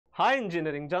Hi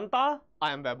Engineering Janta,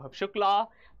 I am Vaibhav Shukla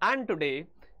and today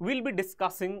we'll be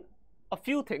discussing a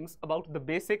few things about the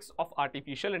basics of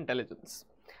artificial intelligence.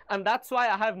 And that's why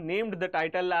I have named the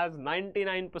title as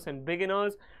 99%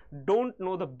 beginners don't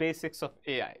know the basics of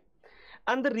AI.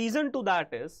 And the reason to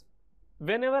that is,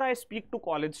 whenever I speak to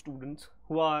college students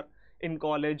who are in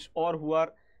college or who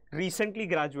are recently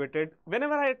graduated,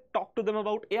 whenever I talk to them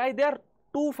about AI, they are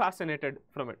too fascinated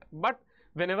from it. But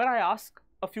whenever I ask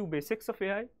a few basics of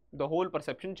AI, the whole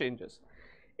perception changes.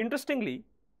 Interestingly,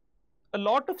 a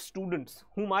lot of students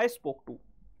whom I spoke to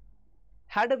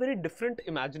had a very different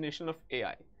imagination of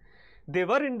AI. They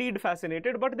were indeed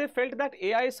fascinated, but they felt that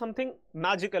AI is something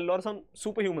magical or some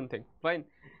superhuman thing, fine.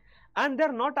 And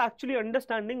they're not actually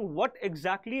understanding what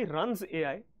exactly runs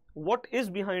AI, what is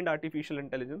behind artificial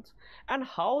intelligence, and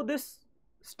how this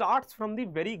starts from the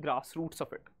very grassroots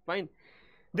of it, fine.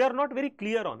 They are not very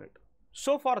clear on it.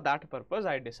 So for that purpose,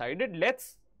 I decided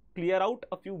let's clear out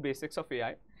a few basics of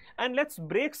AI and let's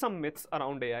break some myths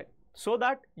around AI so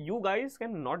that you guys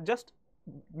can not just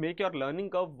make your learning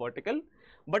curve vertical,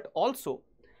 but also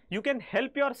you can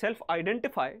help yourself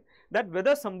identify that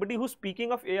whether somebody who's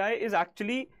speaking of AI is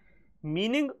actually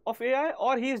meaning of AI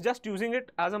or he is just using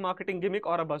it as a marketing gimmick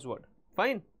or a buzzword.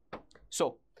 Fine.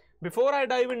 So before I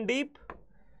dive in deep,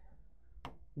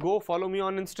 go follow me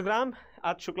on Instagram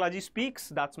at Shuklaji Speaks.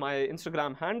 That's my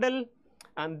Instagram handle,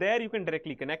 and there you can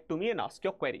directly connect to me and ask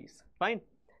your queries. Fine.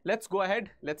 Let's go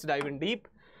ahead. Let's dive in deep.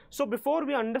 So before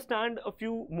we understand a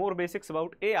few more basics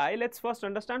about AI, let's first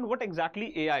understand what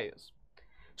exactly AI is.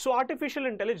 So artificial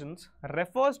intelligence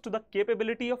refers to the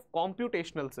capability of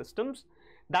computational systems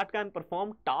that can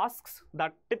perform tasks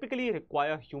that typically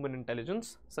require human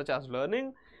intelligence, such as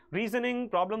learning, reasoning,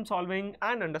 problem solving,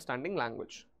 and understanding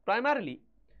language. Primarily,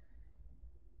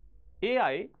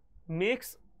 AI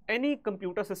makes any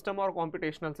computer system or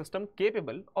computational system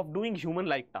capable of doing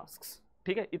human-like tasks.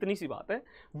 ठीक है, इतनी सी बात है,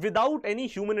 without any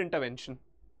human intervention.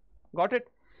 Got it?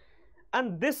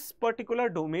 And this particular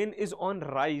domain is on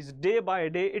rise day by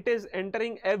day. It is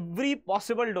entering every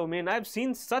possible domain. I have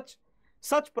seen such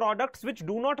products which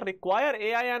do not require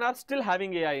AI and are still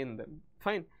having AI in them.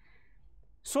 Fine.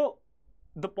 So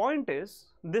the point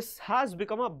is, this has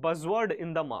become a buzzword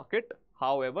in the market.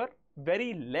 However,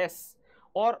 very less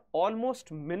or almost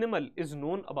minimal is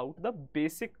known about the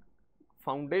basic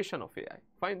foundation of AI.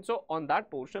 Fine. So on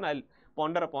that portion I'll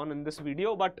ponder upon in this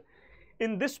video, but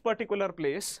in this particular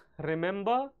place,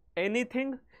 remember,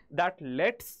 anything that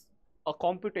lets a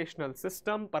computational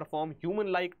system perform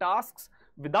human-like tasks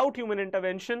without human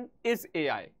intervention is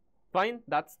AI. Fine.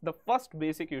 That's the first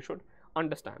basic you should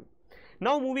understand.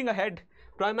 Now moving ahead,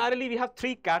 primarily we have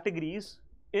three categories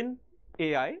in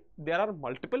AI. There are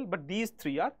multiple, but these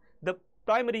three are the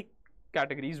primary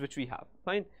categories which we have.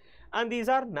 Fine. And these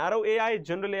are narrow AI,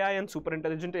 general AI, and super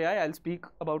intelligent AI. I'll speak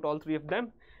about all three of them.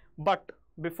 But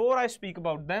before I speak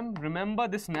about them, remember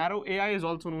this narrow AI is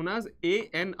also known as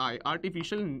ANI,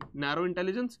 Artificial Narrow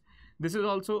Intelligence. This is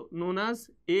also known as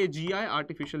AGI,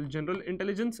 Artificial General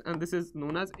Intelligence, and this is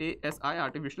known as ASI,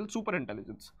 Artificial Super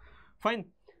Intelligence. Fine.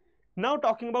 Now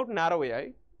talking about narrow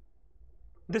AI,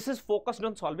 this is focused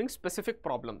on solving specific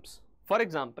problems. For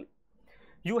example,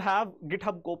 you have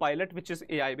GitHub Copilot, which is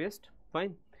AI based.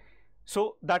 Fine.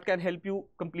 So that can help you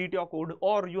complete your code,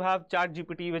 or you have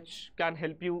ChatGPT, which can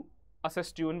help you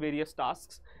assist you in various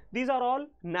tasks. These are all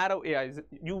narrow AIs.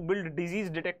 You build disease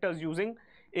detectors using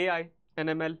AI,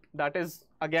 NML. That is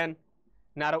again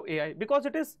narrow AI because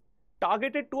it is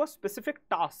targeted to a specific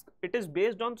task. It is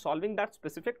based on solving that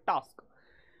specific task.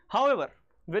 However,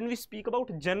 when we speak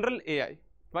about general AI,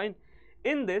 fine,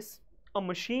 in this a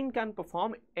machine can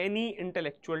perform any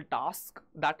intellectual task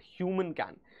that human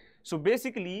can. So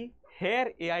basically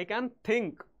here AI can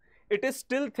think. It is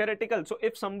still theoretical. So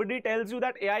if somebody tells you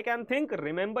that AI can think,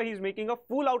 remember he's making a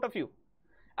fool out of you.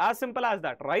 As simple as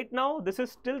that. Right now this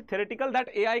is still theoretical that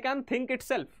AI can think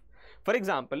itself. For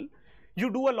example,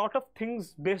 you do a lot of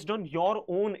things based on your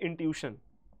own intuition.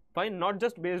 Fine, not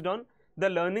just based on the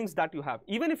learnings that you have.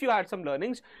 Even if you had some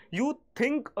learnings, you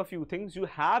think a few things, you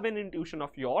have an intuition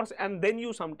of yours, and then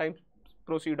you sometimes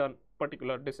proceed on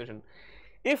particular decision.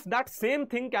 If that same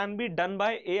thing can be done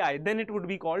by AI, then it would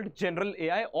be called general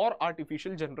AI or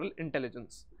artificial general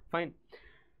intelligence. Fine.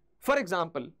 For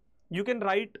example, you can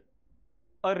write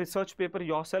a research paper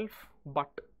yourself,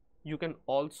 but you can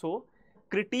also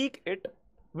critique it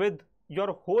with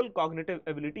your whole cognitive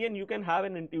ability, and you can have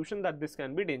an intuition that this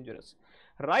can be dangerous.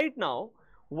 Right now,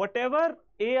 whatever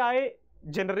AI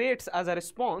generates as a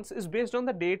response is based on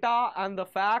the data and the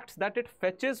facts that it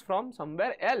fetches from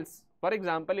somewhere else. For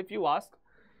example, if you ask,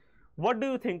 what do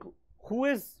you think who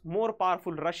is more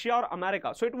powerful, Russia or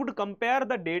America? So it would compare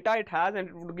the data it has and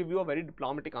it would give you a very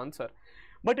diplomatic answer.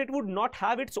 But it would not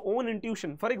have its own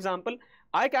intuition. For example,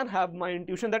 I can have my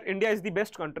intuition that India is the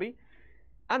best country,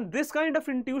 and this kind of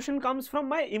intuition comes from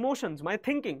my emotions, my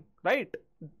thinking, right?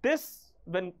 This,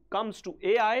 when comes to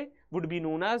AI, would be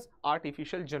known as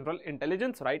artificial general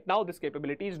intelligence. Right now, this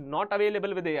capability is not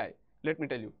available with AI. Let me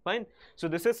tell you, fine. So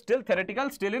this is still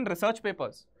theoretical, still in research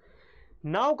papers.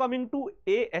 Now coming to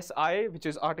ASI, which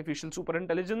is artificial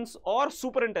superintelligence or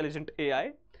superintelligent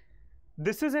AI.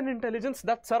 This is an intelligence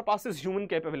that surpasses human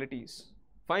capabilities.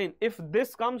 Fine. If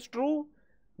this comes true,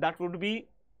 that would be,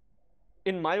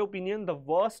 in my opinion, the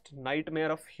worst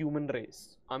nightmare of human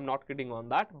race. I'm not kidding on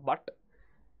that. But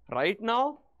right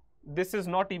now, this is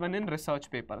not even in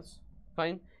research papers.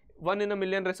 Fine. 1 in a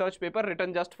million research paper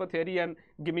written just for theory and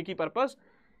gimmicky purpose.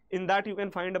 In that you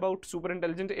can find about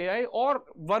superintelligent AI, or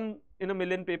 1 in a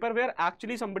million paper where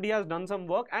actually somebody has done some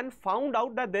work and found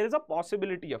out that there is a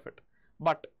possibility of it.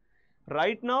 But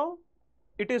right now,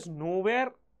 it is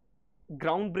nowhere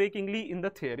groundbreakingly in the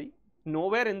theory,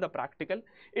 nowhere in the practical.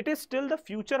 It is still the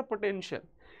future potential.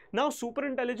 Now,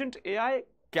 superintelligent AI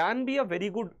can be a very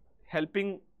good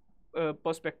helping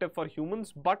perspective for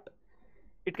humans, but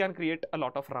it can create a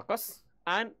lot of ruckus,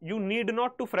 and you need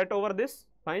not to fret over this.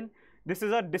 Fine. This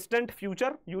is a distant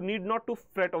future. You need not to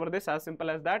fret over this. As simple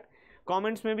as that.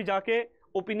 Comments में भी जाके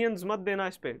opinions मत देना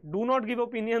इस पे. Do not give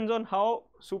opinions on how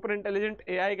superintelligent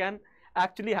AI can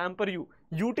actually hamper you.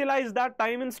 Utilize that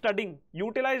time in studying.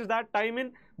 Utilize that time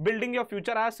in building your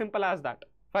future. As simple as that.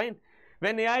 Fine.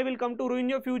 When AI will come to ruin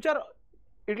your future,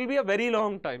 it will be a very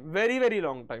long time. Very, very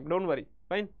long time. Don't worry.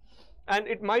 Fine. And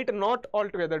it might not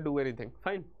altogether do anything.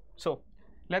 Fine. So,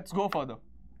 let's go further.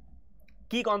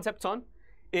 Key concepts on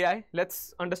AI.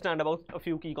 Let's understand about a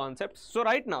few key concepts. So,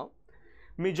 right now,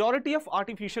 majority of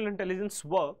artificial intelligence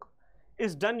work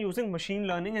is done using machine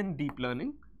learning and deep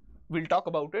learning. We'll talk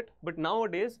about it. But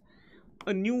nowadays,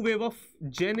 a new wave of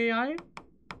Gen AI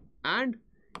and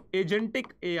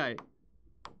agentic AI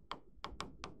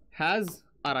has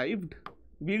arrived.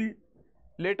 We'll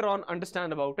later on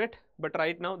understand about it. But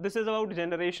right now, this is about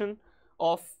generation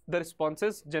of the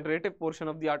responses, generative portion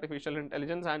of the artificial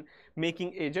intelligence, and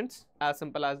making agents. As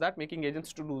simple as that, making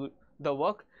agents to do the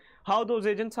work. How those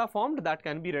agents are formed, that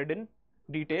can be read in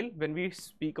detail when we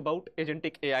speak about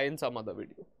agentic AI in some other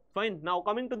video. Fine. Now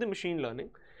coming to the machine learning,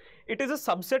 it is a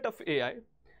subset of AI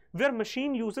where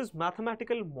machine uses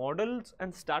mathematical models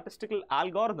and statistical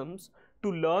algorithms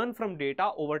to learn from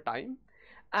data over time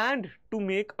and to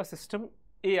make a system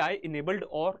AI enabled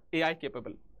or AI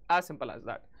capable. As simple as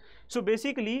that. So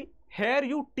basically, here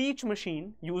you teach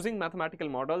machine using mathematical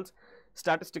models,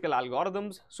 statistical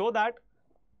algorithms, so that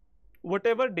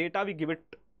whatever data we give it,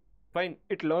 fine,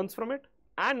 it learns from it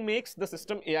and makes the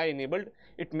system AI enabled.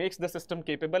 It makes the system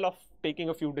capable of taking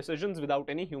a few decisions without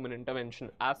any human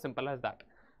intervention. As simple as that.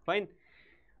 Fine.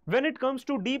 When it comes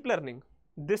to deep learning,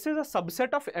 this is a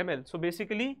subset of ML. So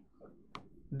basically,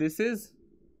 this is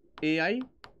AI,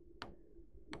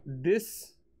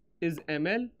 this is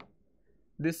ML,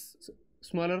 this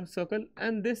smaller circle,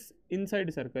 and this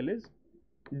inside circle is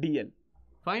DL.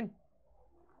 Fine.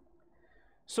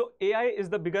 So AI is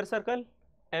the bigger circle,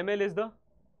 ML is the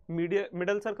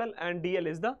middle circle, and DL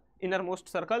is the innermost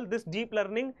circle. This deep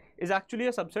learning is actually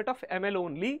a subset of ML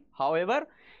only. However,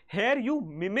 here you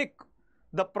mimic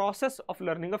the process of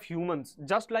learning of humans.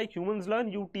 Just like humans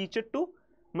learn, you teach it to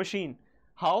machine.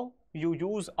 How? You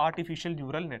use artificial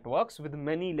neural networks with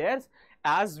many layers,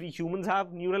 as we humans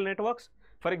have neural networks.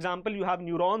 For example, you have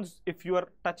neurons. If you are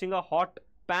touching a hot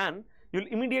pan, you'll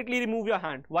immediately remove your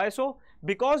hand. Why so?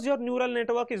 Because your neural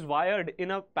network is wired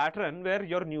in a pattern where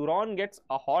your neuron gets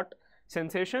a hot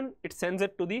sensation, it sends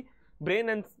it to the brain,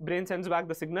 and brain sends back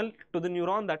the signal to the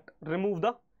neuron that remove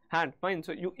the hand. Fine.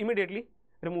 So you immediately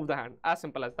remove the hand. As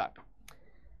simple as that.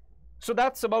 So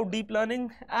that's about deep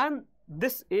learning. And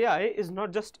this AI is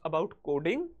not just about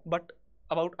coding, but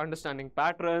about understanding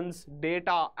patterns,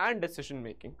 data, and decision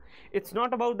making. It's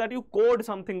not about that you code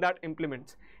something that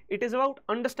implements. It is about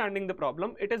understanding the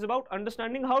problem. It is about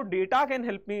understanding how data can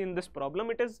help me in this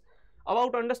problem. It is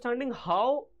about understanding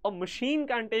how a machine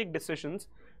can take decisions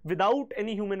without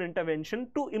any human intervention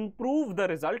to improve the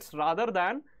results, rather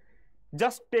than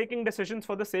just taking decisions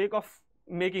for the sake of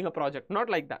making a project. Not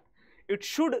like that. It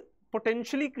should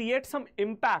potentially create some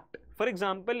impact. For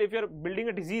example, if you're building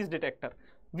a disease detector,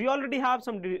 we already have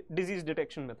some disease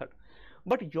detection method,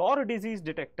 but your disease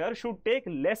detector should take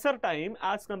lesser time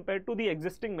as compared to the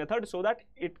existing method, so that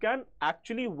it can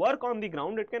actually work on the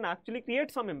ground, it can actually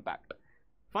create some impact.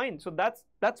 Fine. So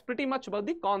that's pretty much about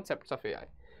the concepts of AI.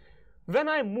 When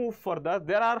I move further,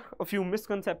 there are a few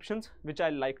misconceptions which I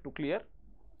like to clear.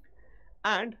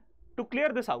 And to clear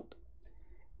this out,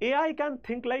 AI can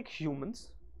think like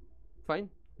humans. Fine.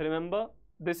 Remember,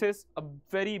 this is a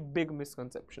very big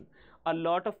misconception. A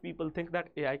lot of people think that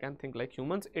AI can think like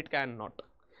humans. It cannot.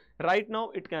 Right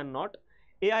now, it cannot.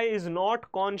 AI is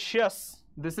not conscious.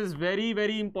 This is very,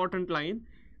 very important line.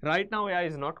 Right now, AI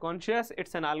is not conscious.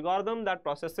 It's an algorithm that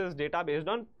processes data based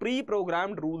on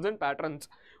pre-programmed rules and patterns.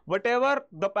 Whatever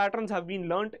the patterns have been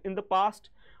learnt in the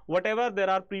past, whatever there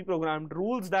are pre-programmed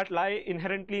rules that lie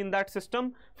inherently in that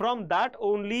system, from that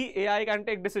only AI can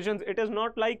take decisions. It is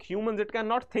not like humans. It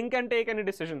cannot think and take any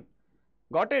decision.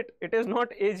 Got it? It is not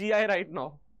AGI right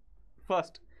now.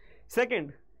 First.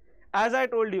 Second, as I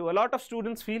told you, a lot of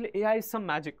students feel AI is some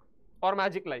magic or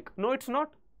magic-like. No, it's not.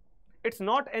 It's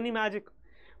not any magic.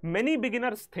 Many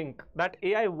beginners think that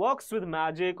AI works with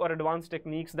magic or advanced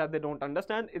techniques that they don't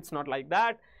understand. It's not like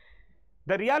that.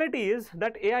 The reality is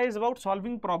that AI is about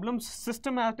solving problems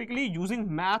systematically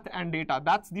using math and data.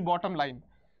 That's the bottom line.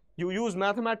 You use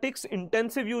mathematics,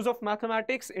 intensive use of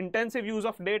mathematics, intensive use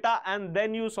of data, and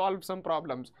then you solve some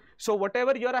problems. So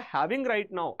whatever you're having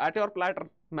right now at your platter,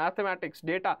 mathematics,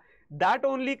 data, that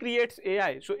only creates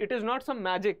AI. So it is not some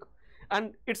magic.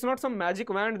 And it's not some magic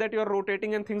wand that you're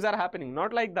rotating and things are happening.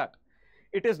 Not like that.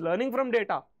 It is learning from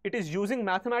data. It is using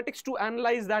mathematics to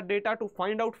analyze that data, to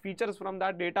find out features from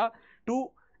that data, to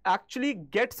actually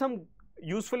get some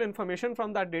useful information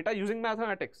from that data using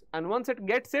mathematics. And once it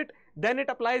gets it, then it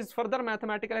applies further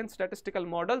mathematical and statistical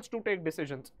models to take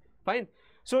decisions. Fine.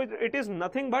 So it is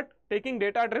nothing but taking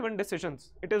data-driven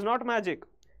decisions. It is not magic.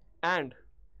 And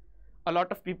a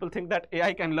lot of people think that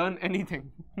AI can learn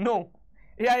anything. No.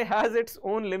 AI has its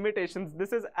own limitations.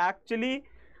 This is actually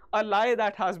a lie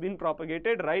that has been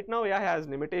propagated. Right now, AI has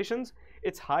limitations.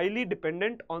 It's highly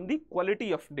dependent on the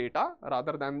quality of data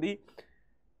rather than the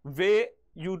way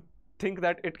you think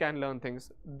that it can learn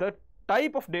things. The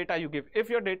type of data you give. If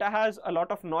your data has a lot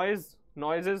of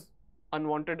noises,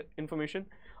 unwanted information,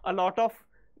 a lot of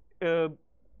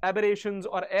aberrations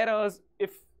or errors,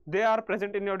 if they are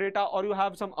present in your data, or you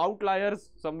have some outliers,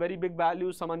 some very big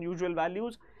values, some unusual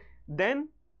values, then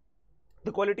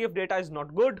the quality of data is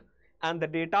not good and the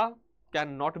data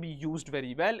cannot be used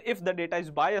very well. If the data is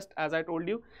biased, as I told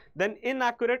you, then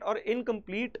inaccurate or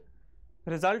incomplete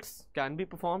results can be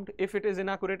performed. If it is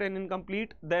inaccurate and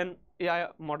incomplete, then AI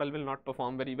model will not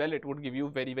perform very well. It would give you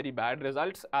very, very bad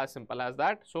results, as simple as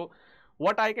that. So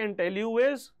what I can tell you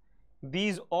is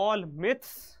these all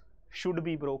myths should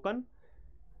be broken.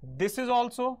 This is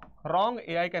also wrong.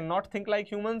 AI cannot think like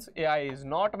humans. AI is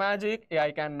not magic.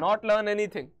 AI cannot learn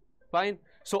anything. Fine.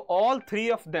 So all three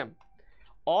of them,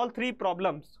 all three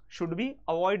problems should be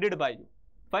avoided by you.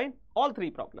 Fine. All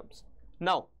three problems.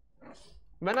 Now,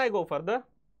 when I go further,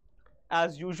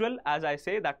 as usual, as I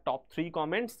say, that top 3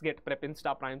 comments get Prep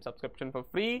Insta Prime subscription for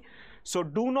free. So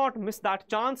do not miss that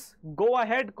chance. Go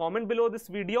ahead, comment below this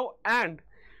video, and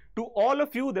to all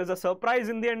of you, there's a surprise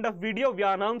in the end of video. We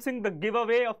are announcing the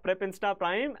giveaway of Prep Insta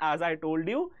Prime, as I told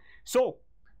you. So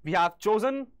we have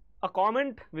chosen a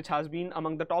comment which has been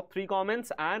among the top 3 comments,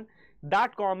 and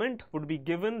that comment would be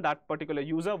given, that particular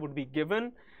user would be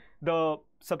given the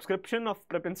subscription of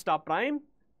Prep Insta Prime,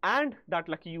 and that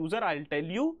lucky user, I'll tell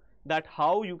you that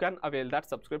how you can avail that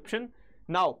subscription.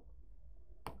 Now,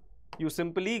 you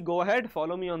simply go ahead,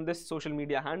 follow me on this social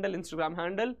media handle, Instagram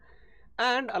handle,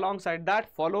 and alongside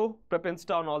that, follow Prep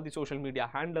Insta on all the social media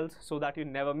handles so that you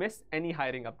never miss any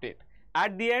hiring update.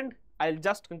 At the end, I'll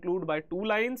just conclude by 2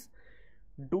 lines.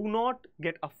 Do not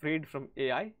get afraid from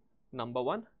AI, number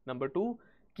 1. Number 2,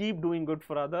 keep doing good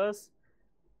for others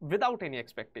without any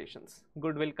expectations.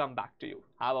 Good will come back to you.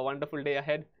 Have a wonderful day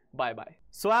ahead. Bye-bye.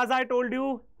 So as I told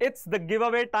you, it's the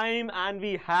giveaway time and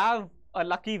we have a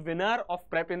lucky winner of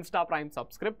Prep Insta Prime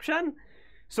subscription.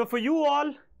 So for you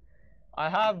all, I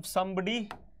have somebody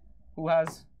who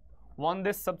has won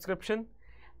this subscription,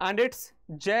 and it's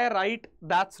Jay Wright.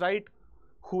 That's right.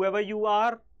 Whoever you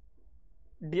are,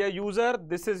 dear user,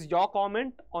 this is your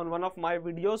comment on one of my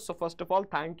videos. So first of all,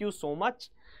 thank you so much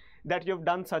that you've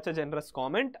done such a generous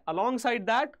comment. Alongside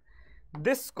that,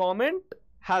 this comment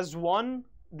has won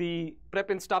the Prep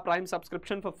Insta Prime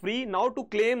subscription for free. Now to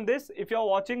claim this, if you're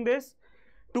watching this,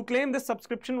 to claim this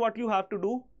subscription, what you have to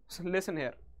do, so listen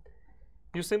here.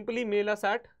 You simply mail us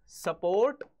at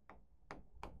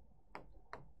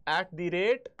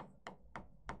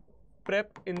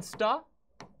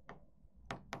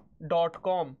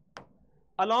support@prepinsta.com.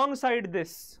 Alongside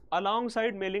this,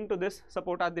 alongside mailing to this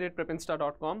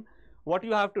support@prepinsta.com, what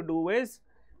you have to do is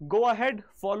go ahead,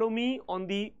 follow me on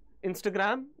the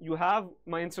Instagram. You have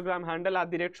my Instagram handle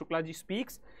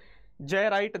 @ShuklajiSpeaks. Jay,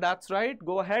 right, that's right.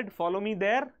 Go ahead, follow me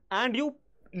there, and you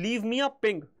leave me a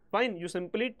ping. Fine, you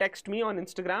simply text me on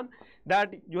Instagram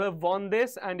that you have won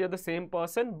this and you're the same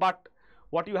person. But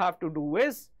what you have to do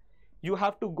is you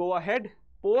have to go ahead,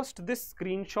 post this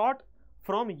screenshot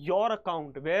from your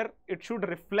account where it should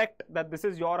reflect that this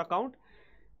is your account.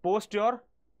 Post your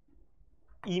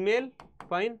email,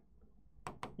 fine,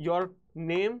 your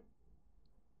name,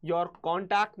 your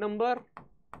contact number,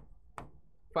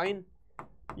 fine,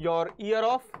 your year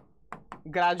of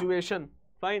graduation,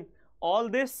 fine. All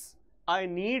this I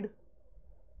need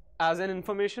as an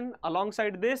information.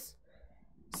 Alongside this,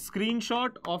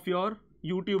 screenshot of your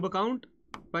YouTube account,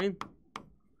 fine,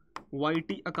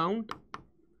 YT account,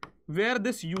 where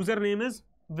this username is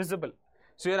visible.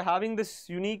 So you're having this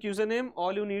unique username.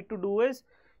 All you need to do is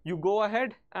you go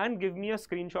ahead and give me a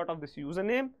screenshot of this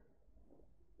username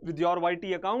with your YT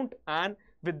account, and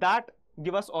with that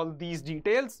give us all these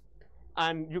details,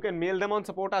 and you can mail them on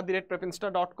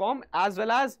support@prepinsta.com as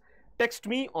well as text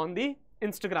me on the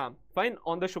Instagram, fine,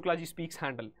 on the Shuklaji Speaks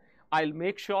handle. I'll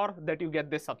make sure that you get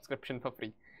this subscription for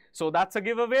free. So that's a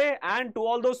giveaway, and to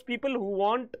all those people who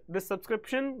want this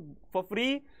subscription for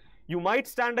free, you might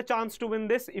stand a chance to win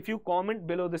this if you comment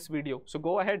below this video. So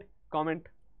go ahead, comment.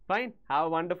 Fine. Have a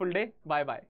wonderful day. Bye bye.